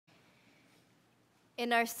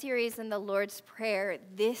In our series in the Lord's Prayer,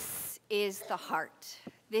 this is the heart.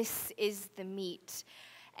 This is the meat.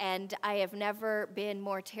 And I have never been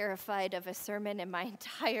more terrified of a sermon in my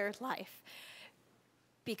entire life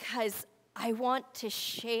because I want to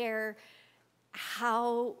share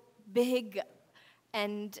how big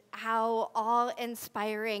and how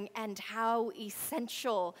awe-inspiring and how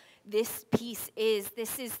essential this piece is.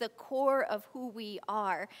 This is the core of who we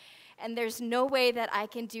are. And there's no way that I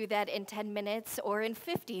can do that in 10 minutes or in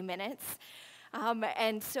 50 minutes.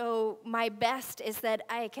 And so my best is that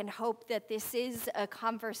I can hope that this is a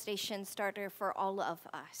conversation starter for all of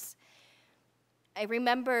us. I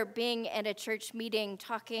remember being at a church meeting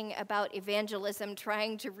talking about evangelism,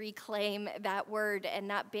 trying to reclaim that word and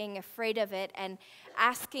not being afraid of it, and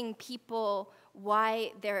asking people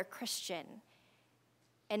why they're a Christian.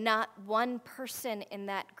 And not one person in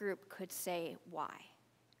that group could say why,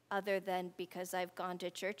 other than because I've gone to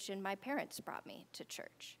church and my parents brought me to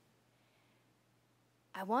church.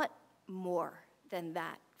 I want more than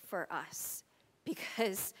that for us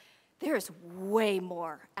because there's way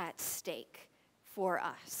more at stake for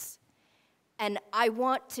us. And I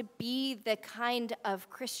want to be the kind of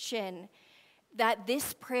Christian that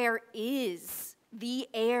this prayer is the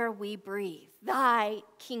air we breathe. Thy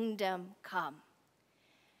kingdom come.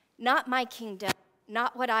 Not my kingdom,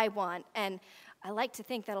 not what I want. And I like to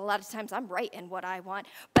think that a lot of times I'm right in what I want,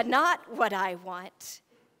 but not what I want.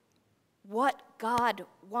 What God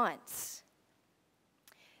wants.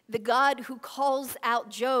 The God who calls out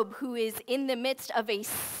Job, who is in the midst of a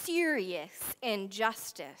serious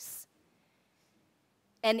injustice,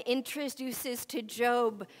 and introduces to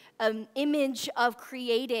Job an image of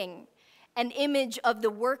creating, an image of the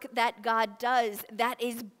work that God does that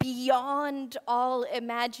is beyond all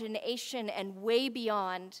imagination and way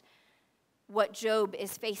beyond what Job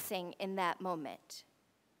is facing in that moment.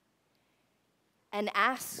 And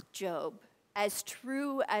ask Job, as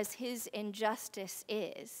true as his injustice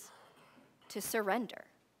is, to surrender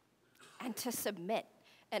and to submit.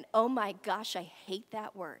 And oh my gosh, I hate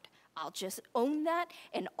that word. I'll just own that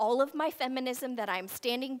in all of my feminism that I'm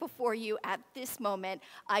standing before you at this moment.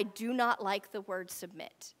 I do not like the word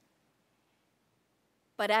submit.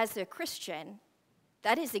 But as a Christian,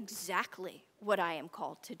 that is exactly what I am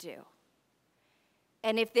called to do.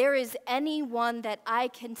 And if there is anyone that I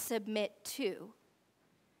can submit to,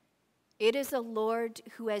 it is a Lord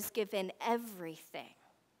who has given everything,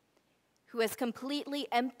 who has completely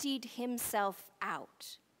emptied himself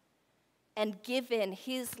out and given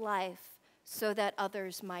his life so that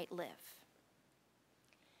others might live.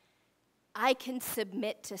 I can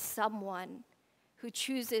submit to someone who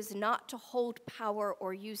chooses not to hold power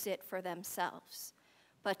or use it for themselves,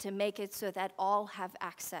 but to make it so that all have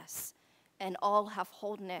access and all have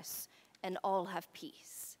wholeness and all have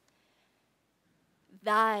peace.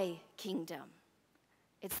 Thy kingdom.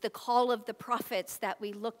 It's the call of the prophets that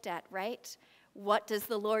we looked at, right? What does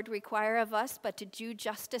the Lord require of us but to do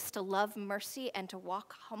justice, to love mercy, and to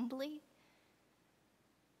walk humbly?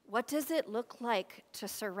 What does it look like to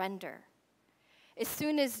surrender? As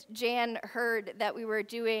soon as Jan heard that we were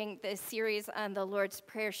doing this series on the Lord's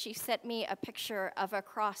Prayer, she sent me a picture of a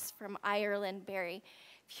cross from Ireland, Barry.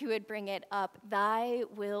 If you would bring it up, thy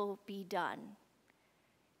will be done.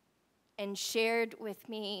 And shared with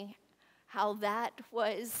me how that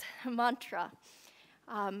was a mantra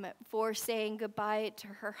for saying goodbye to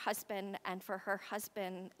her husband and for her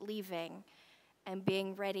husband leaving and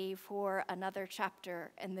being ready for another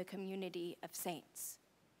chapter in the community of saints.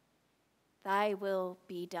 Thy will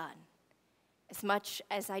be done. As much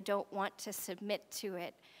as I don't want to submit to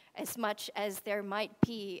it, as much as there might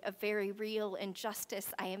be a very real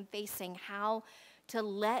injustice I am facing, how to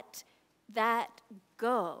let that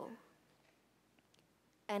go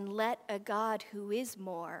and let a God who is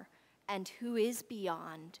more and who is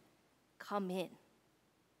beyond come in.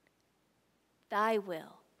 Thy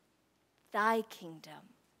will, thy kingdom.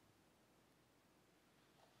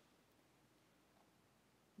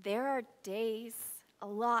 There are days, a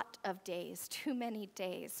lot of days, too many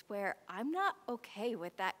days, where I'm not okay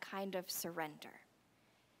with that kind of surrender.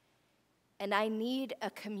 And I need a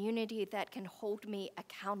community that can hold me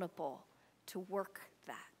accountable to work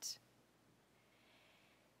that.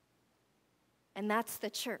 And that's the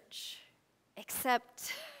church,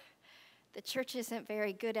 except the church isn't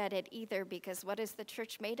very good at it either, because what is the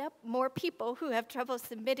church made up? More people who have trouble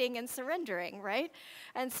submitting and surrendering, right?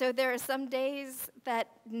 And so there are some days that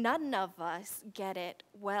none of us get it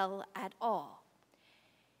well at all.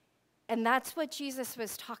 And that's what Jesus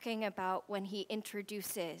was talking about when he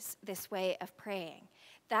introduces this way of praying.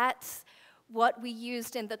 That's what we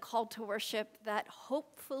used in the call to worship that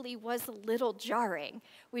hopefully was a little jarring.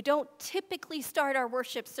 We don't typically start our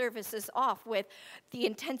worship services off with the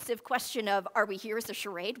intensive question of, are we here as a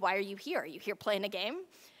charade? Why are you here? Are you here playing a game?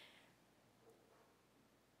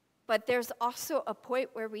 But there's also a point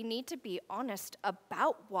where we need to be honest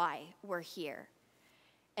about why we're here.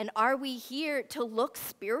 And are we here to look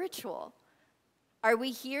spiritual? Are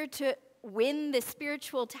we here to win the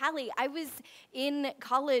spiritual tally? I was in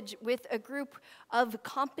college with a group of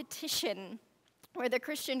competition, where the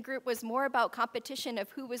Christian group was more about competition of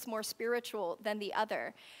who was more spiritual than the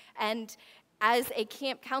other. And as a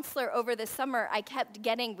camp counselor over the summer, I kept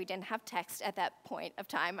getting, we didn't have text at that point of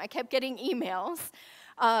time, I kept getting emails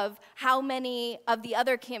of how many of the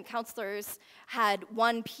other camp counselors had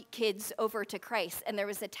won kids over to Christ, and there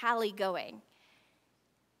was a tally going.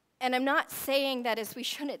 And I'm not saying that as we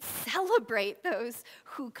shouldn't celebrate those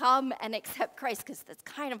who come and accept Christ, because that's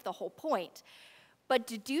kind of the whole point. But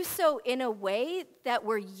to do so in a way that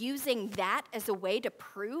we're using that as a way to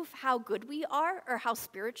prove how good we are or how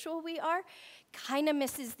spiritual we are kind of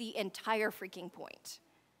misses the entire freaking point.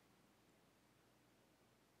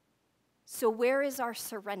 So where is our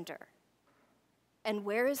surrender? And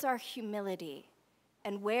where is our humility?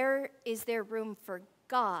 And where is there room for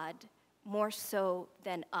God more so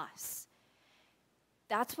than us?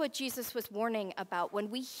 That's what Jesus was warning about. When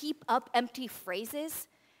we heap up empty phrases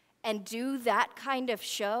and do that kind of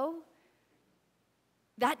show,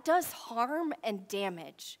 that does harm and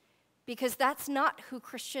damage, because that's not who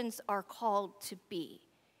Christians are called to be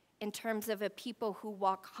in terms of a people who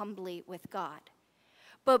walk humbly with God.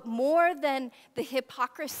 But more than the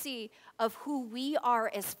hypocrisy of who we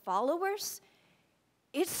are as followers,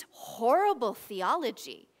 it's horrible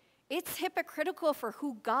theology. It's hypocritical for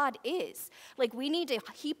who God is. Like, we need to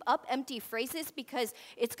heap up empty phrases because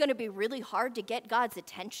it's going to be really hard to get God's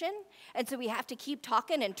attention, and so we have to keep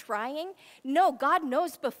talking and trying. No, God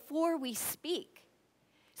knows before we speak.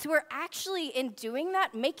 So we're actually, in doing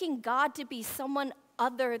that, making God to be someone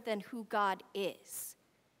other than who God is,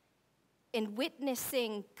 in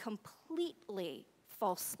witnessing completely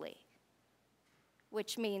falsely,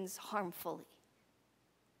 which means harmfully.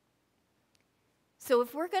 So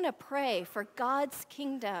if we're going to pray for God's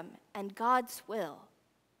kingdom and God's will,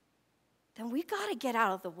 then we got to get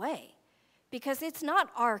out of the way, because it's not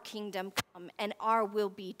our kingdom come and our will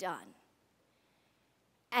be done.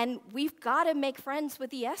 And we've got to make friends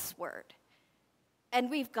with the S word. And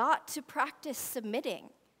we've got to practice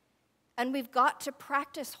submitting. And we've got to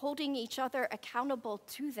practice holding each other accountable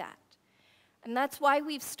to that. And that's why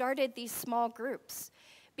we've started these small groups.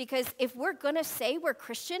 Because if we're going to say we're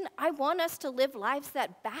Christian, I want us to live lives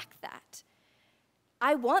that back that.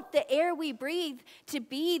 I want the air we breathe to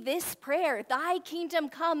be this prayer: thy kingdom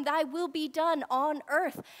come, thy will be done on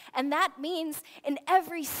earth. And that means in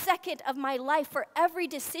every second of my life, for every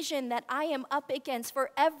decision that I am up against, for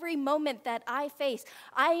every moment that I face,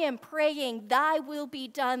 I am praying, thy will be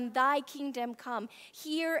done, thy kingdom come,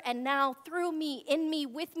 here and now, through me, in me,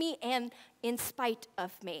 with me, and in spite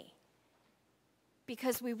of me.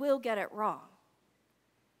 Because we will get it wrong.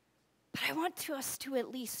 But I want us to at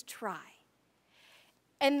least try.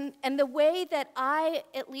 And the way that I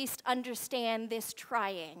at least understand this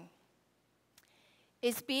trying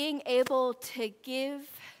is being able to give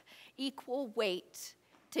equal weight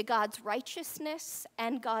to God's righteousness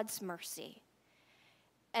and God's mercy.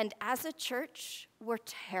 And as a church, we're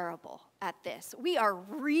terrible at this. We are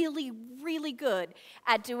really, really good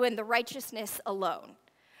at doing the righteousness alone.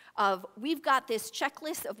 We've got this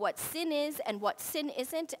checklist of what sin is and what sin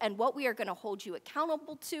isn't, and what we are going to hold you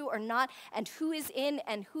accountable to or not, and who is in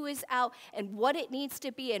and who is out, and what it needs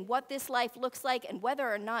to be, and what this life looks like, and whether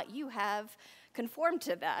or not you have conformed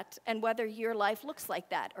to that, and whether your life looks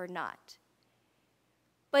like that or not.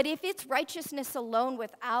 But if it's righteousness alone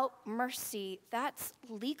without mercy, that's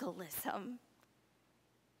legalism.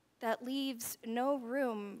 That leaves no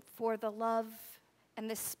room for the love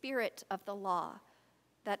and the spirit of the law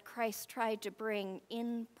that Christ tried to bring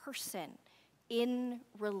in person, in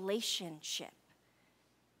relationship,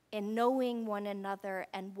 in knowing one another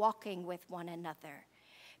and walking with one another.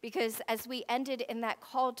 Because as we ended in that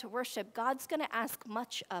call to worship, God's going to ask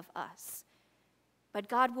much of us, but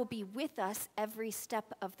God will be with us every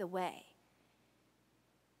step of the way.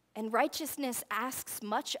 And righteousness asks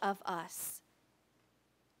much of us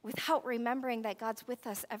without remembering that God's with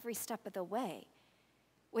us every step of the way,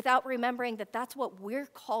 without remembering that that's what we're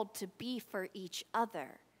called to be for each other.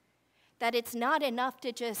 That it's not enough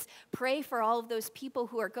to just pray for all of those people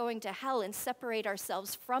who are going to hell and separate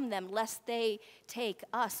ourselves from them lest they take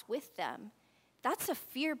us with them. That's a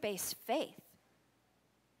fear-based faith.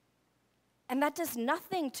 And that does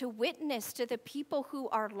nothing to witness to the people who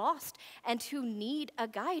are lost and who need a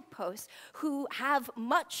guidepost, who have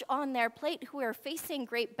much on their plate, who are facing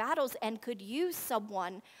great battles and could use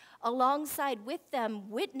someone alongside with them,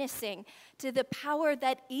 witnessing to the power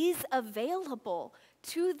that is available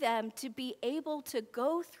to them to be able to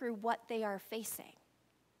go through what they are facing.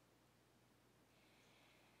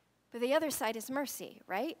 But the other side is mercy,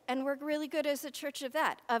 right? And we're really good as a church of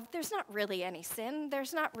that. There's not really any sin.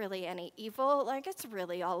 There's not really any evil. Like, it's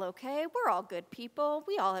really all okay. We're all good people.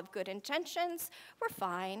 We all have good intentions. We're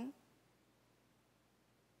fine.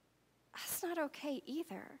 That's not okay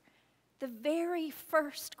either. The very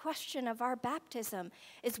first question of our baptism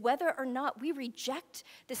is whether or not we reject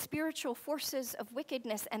the spiritual forces of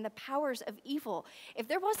wickedness and the powers of evil. If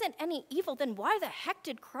there wasn't any evil, then why the heck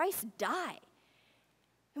did Christ die?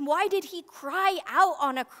 And why did he cry out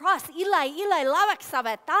on a cross, Eli, Eli, lama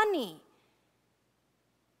sabachthani?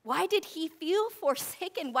 Why did he feel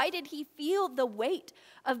forsaken? Why did he feel the weight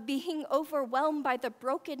of being overwhelmed by the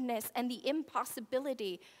brokenness and the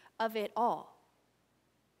impossibility of it all?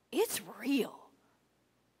 It's real.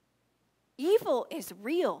 Evil is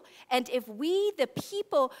real. And if we, the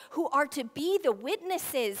people who are to be the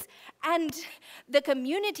witnesses and the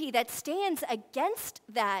community that stands against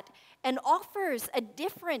that and offers a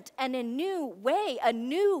different and a new way, a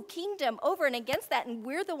new kingdom over and against that, and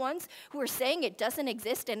we're the ones who are saying it doesn't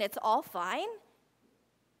exist and it's all fine?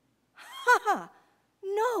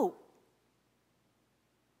 No.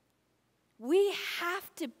 We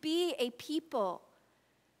have to be a people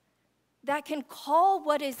that can call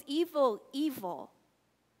what is evil, evil,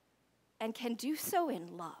 and can do so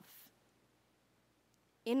in love,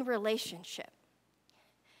 in relationship.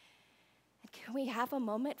 And can we have a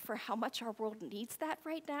moment for how much our world needs that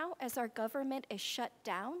right now as our government is shut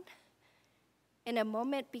down? In a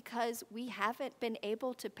moment because we haven't been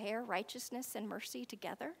able to pair righteousness and mercy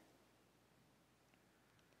together?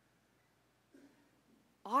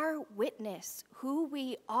 Our witness, who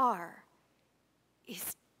we are,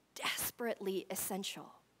 is desperately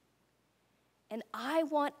essential. And I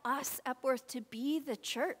want us, Epworth, to be the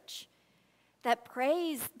church that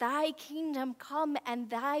prays, thy kingdom come and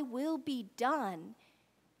thy will be done,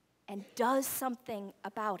 and does something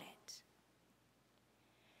about it.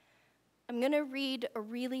 I'm going to read a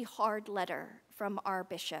really hard letter from our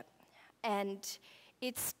bishop, and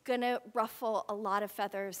it's going to ruffle a lot of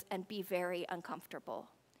feathers and be very uncomfortable.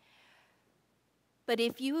 But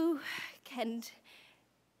if you can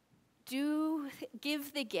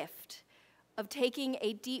give the gift of taking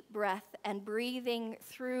a deep breath and breathing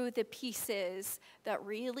through the pieces that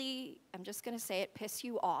really, I'm just going to say it, piss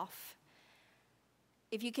you off.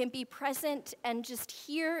 If you can be present and just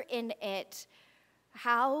hear in it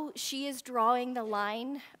how she is drawing the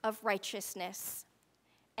line of righteousness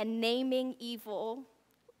and naming evil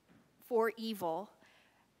for evil,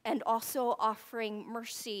 and also offering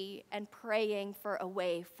mercy and praying for a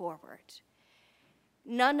way forward.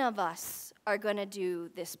 None of us are going to do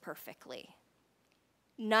this perfectly.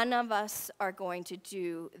 None of us are going to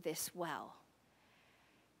do this well.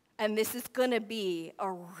 And this is going to be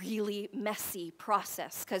a really messy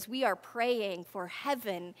process because we are praying for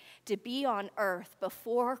heaven to be on earth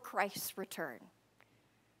before Christ's return,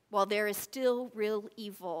 while there is still real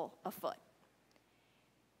evil afoot.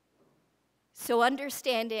 So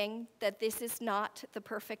understanding that this is not the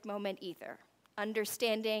perfect moment either,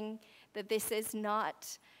 understanding that this is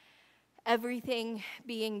not everything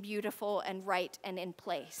being beautiful and right and in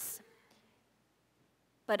place,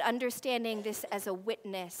 but understanding this as a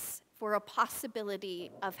witness for a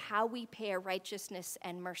possibility of how we pair righteousness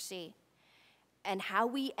and mercy and how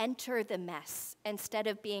we enter the mess instead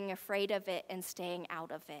of being afraid of it and staying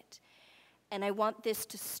out of it. And I want this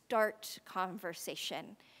to start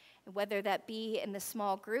conversation, whether that be in the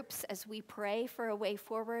small groups as we pray for a way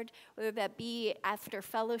forward, whether that be after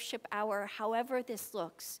fellowship hour, however this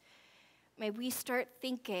looks. May we start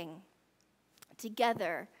thinking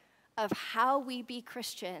together of how we be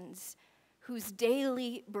Christians whose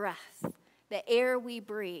daily breath, the air we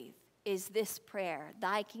breathe, is this prayer,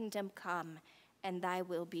 thy kingdom come and thy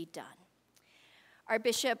will be done. Our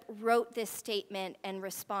bishop wrote this statement in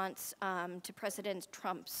response to President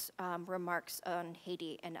Trump's remarks on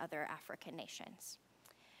Haiti and other African nations.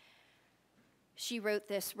 She wrote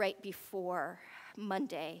this right before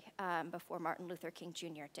Monday, before Martin Luther King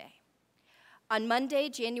Jr. Day. On Monday,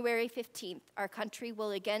 January 15th, our country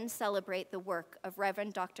will again celebrate the work of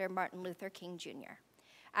Reverend Dr. Martin Luther King Jr.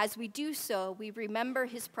 As we do so, we remember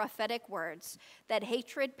his prophetic words that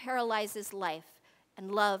hatred paralyzes life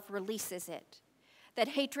and love releases it, that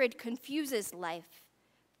hatred confuses life,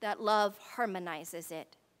 that love harmonizes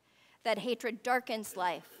it, that hatred darkens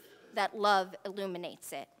life, that love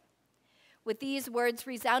illuminates it. With these words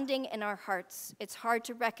resounding in our hearts, it's hard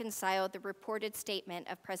to reconcile the reported statement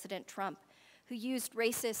of President Trump, who used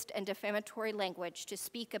racist and defamatory language to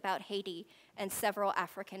speak about Haiti and several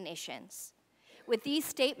African nations. With these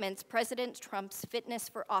statements, President Trump's fitness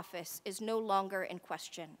for office is no longer in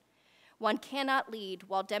question. One cannot lead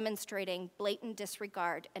while demonstrating blatant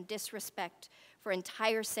disregard and disrespect for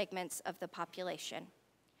entire segments of the population.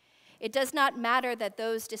 It does not matter that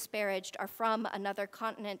those disparaged are from another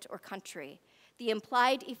continent or country. The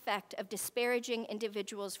implied effect of disparaging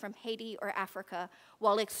individuals from Haiti or Africa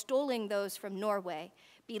while extolling those from Norway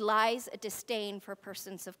belies a disdain for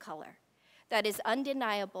persons of color that is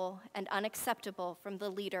undeniable and unacceptable from the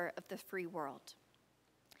leader of the free world.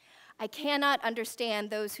 I cannot understand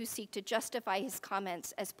those who seek to justify his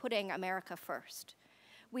comments as putting America first.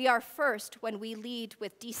 We are first when we lead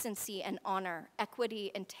with decency and honor,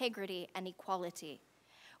 equity, integrity, and equality.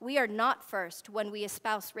 We are not first when we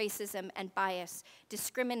espouse racism and bias,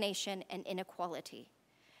 discrimination, and inequality.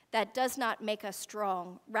 That does not make us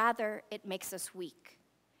strong, rather, it makes us weak.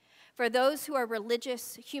 For those who are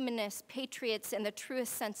religious, humanist, patriots in the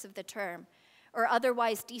truest sense of the term, or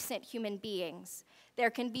otherwise decent human beings, there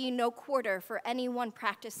can be no quarter for anyone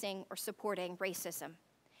practicing or supporting racism.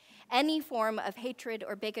 Any form of hatred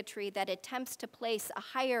or bigotry that attempts to place a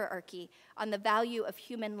hierarchy on the value of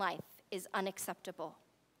human life is unacceptable.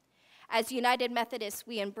 As United Methodists,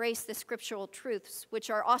 we embrace the scriptural truths, which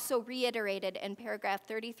are also reiterated in paragraph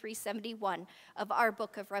 3371 of our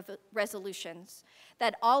Book of Resolutions,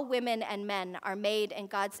 that all women and men are made in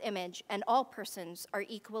God's image and all persons are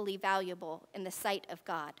equally valuable in the sight of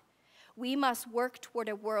God. We must work toward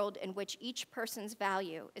a world in which each person's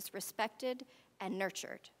value is respected and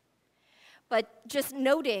nurtured. But just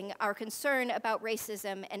noting our concern about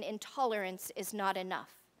racism and intolerance is not enough.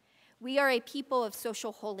 We are a people of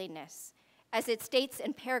social holiness. As it states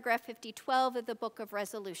in paragraph 5012 of the Book of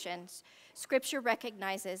Resolutions, Scripture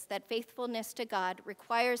recognizes that faithfulness to God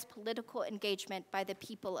requires political engagement by the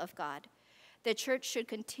people of God. The church should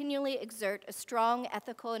continually exert a strong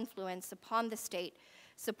ethical influence upon the state,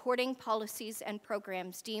 supporting policies and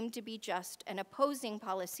programs deemed to be just and opposing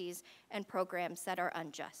policies and programs that are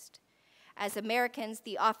unjust. As Americans,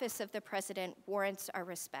 the office of the president warrants our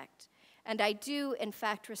respect. And I do, in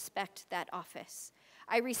fact, respect that office.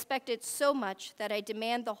 I respect it so much that I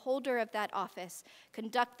demand the holder of that office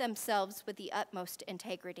conduct themselves with the utmost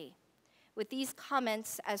integrity. With these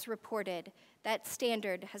comments, as reported, that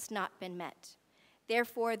standard has not been met.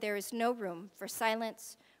 Therefore, there is no room for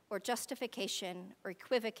silence or justification or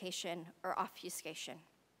equivocation or obfuscation.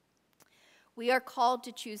 We are called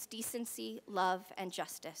to choose decency, love, and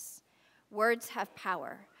justice. Words have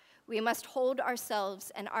power. We must hold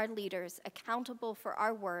ourselves and our leaders accountable for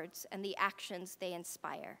our words and the actions they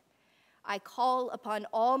inspire. I call upon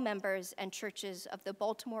all members and churches of the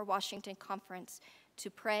Baltimore-Washington Conference to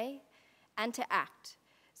pray and to act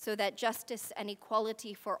so that justice and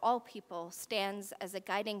equality for all people stands as a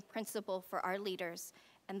guiding principle for our leaders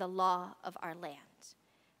and the law of our land.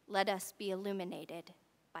 Let us be illuminated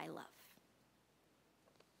by love.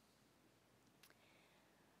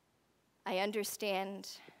 I understand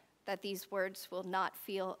that these words will not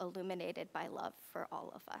feel illuminated by love for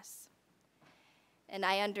all of us. And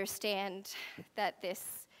I understand that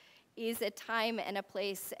this is a time and a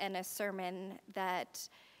place and a sermon that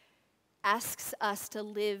asks us to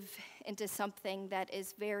live into something that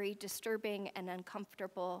is very disturbing and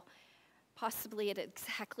uncomfortable, possibly at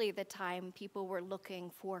exactly the time people were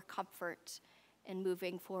looking for comfort and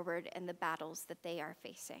moving forward in the battles that they are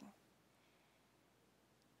facing.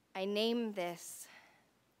 I name this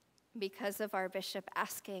because of our bishop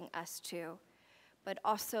asking us to, but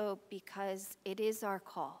also because it is our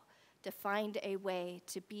call to find a way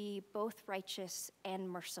to be both righteous and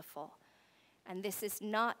merciful. And this is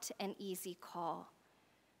not an easy call,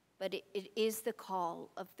 but it is the call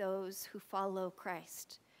of those who follow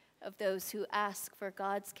Christ, of those who ask for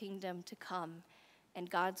God's kingdom to come and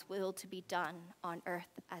God's will to be done on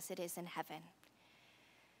earth as it is in heaven.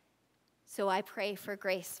 So I pray for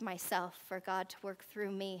grace myself, for God to work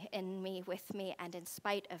through me, in me, with me, and in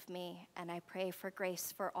spite of me. And I pray for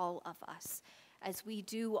grace for all of us as we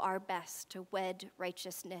do our best to wed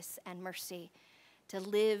righteousness and mercy, to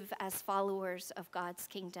live as followers of God's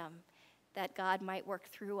kingdom, that God might work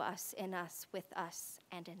through us, in us, with us,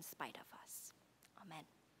 and in spite of us. Amen.